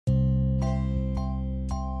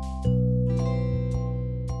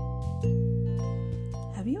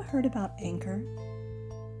heard about Anchor?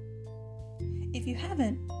 If you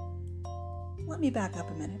haven't, let me back up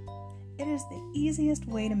a minute. It is the easiest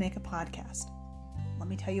way to make a podcast. Let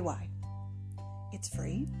me tell you why. It's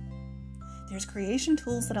free. There's creation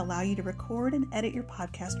tools that allow you to record and edit your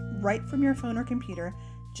podcast right from your phone or computer,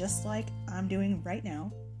 just like I'm doing right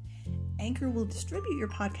now. Anchor will distribute your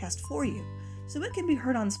podcast for you, so it can be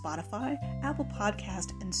heard on Spotify, Apple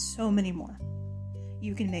Podcast, and so many more.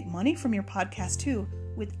 You can make money from your podcast too,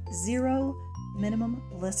 with zero minimum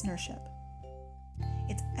listenership.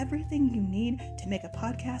 It's everything you need to make a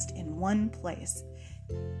podcast in one place.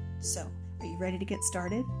 So, are you ready to get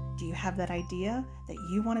started? Do you have that idea that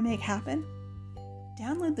you want to make happen?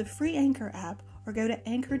 Download the free Anchor app or go to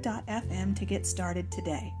anchor.fm to get started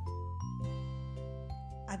today.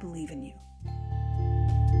 I believe in you.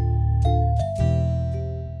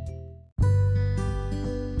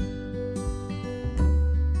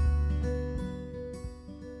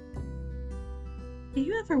 Do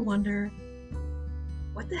you ever wonder,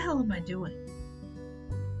 what the hell am I doing?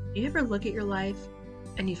 Do you ever look at your life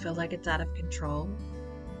and you feel like it's out of control?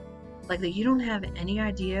 Like that you don't have any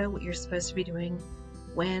idea what you're supposed to be doing,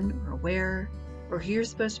 when or where, or who you're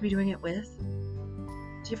supposed to be doing it with?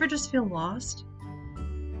 Do you ever just feel lost?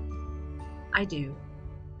 I do.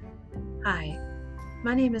 Hi,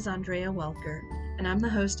 my name is Andrea Welker, and I'm the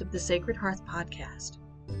host of the Sacred Hearth podcast.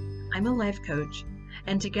 I'm a life coach,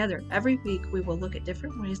 and together every week we will look at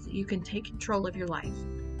different ways that you can take control of your life.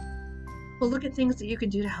 We'll look at things that you can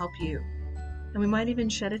do to help you, and we might even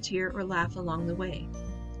shed a tear or laugh along the way.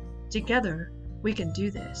 Together, we can do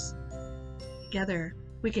this. Together,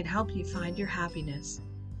 we can help you find your happiness.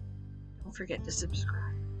 Don't forget to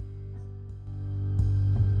subscribe.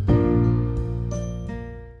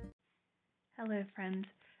 Hello, friends.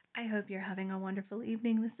 I hope you're having a wonderful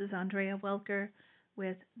evening. This is Andrea Welker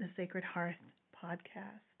with the Sacred Hearth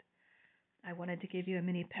podcast. I wanted to give you a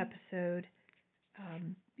mini Pepisode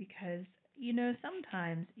because,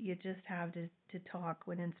 sometimes you just have to talk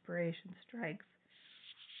when inspiration strikes.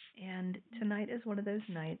 And tonight is one of those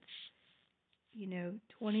nights.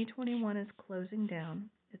 2021 is closing down.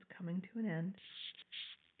 It's coming to an end.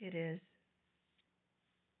 It is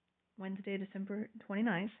Wednesday, December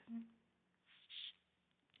 29th.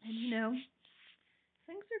 And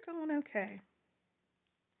things are going okay.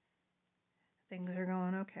 Things are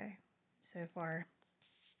going okay so far.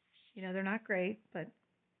 They're not great, but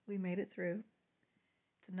we made it through.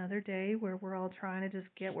 It's another day where we're all trying to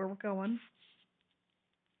just get where we're going.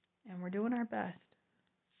 And we're doing our best.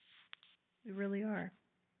 We really are.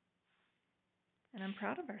 And I'm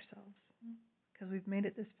proud of ourselves because we've made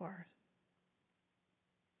it this far.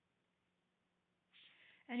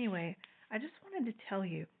 Anyway, I just wanted to tell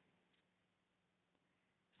you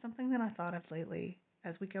something that I thought of lately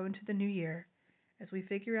as we go into the new year, as we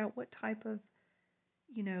figure out what type of,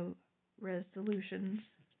 resolutions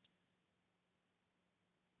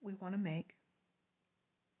we want to make.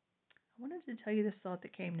 I wanted to tell you this thought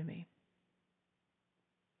that came to me.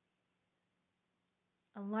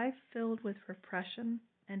 A life filled with repression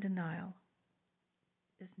and denial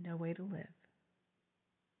is no way to live.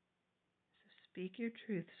 So speak your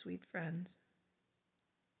truth, sweet friends.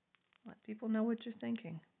 Let people know what you're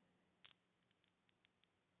thinking.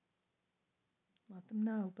 Let them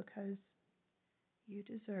know, because you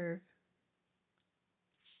deserve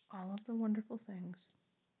all of the wonderful things.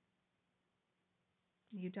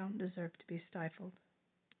 You don't deserve to be stifled.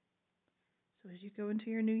 So as you go into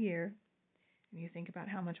your new year, and you think about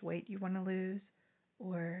how much weight you want to lose,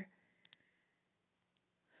 or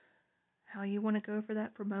how you want to go for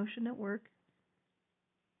that promotion at work,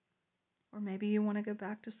 or maybe you want to go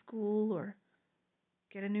back to school, or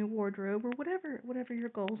get a new wardrobe, or whatever your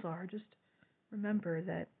goals are, just remember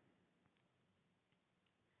that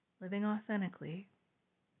living authentically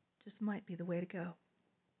just might be the way to go.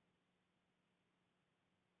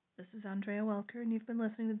 This is Andrea Welker, and you've been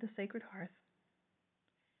listening to The Sacred Hearth,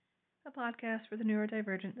 a podcast for the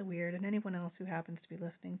neurodivergent, the weird, and anyone else who happens to be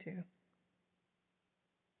listening too.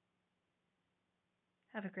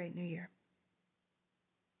 Have a great new year.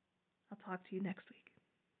 I'll talk to you next week.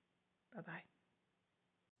 Bye-bye.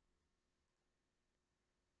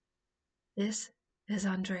 This is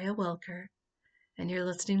Andrea Welker, and you're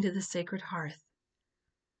listening to The Sacred Hearth,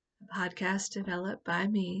 a podcast developed by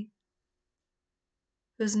me,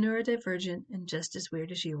 who's neurodivergent and just as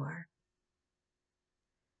weird as you are.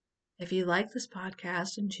 If you like this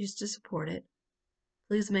podcast and choose to support it,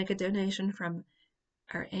 please make a donation from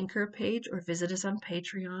our Anchor page or visit us on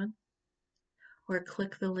Patreon, or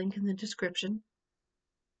click the link in the description.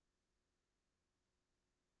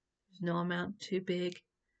 There's no amount too big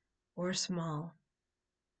or small.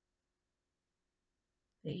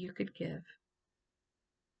 that you could give.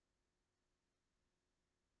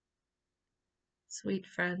 Sweet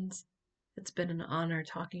friends, it's been an honor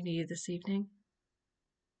talking to you this evening.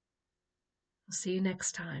 I'll see you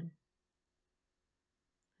next time.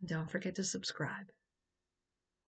 And don't forget to subscribe.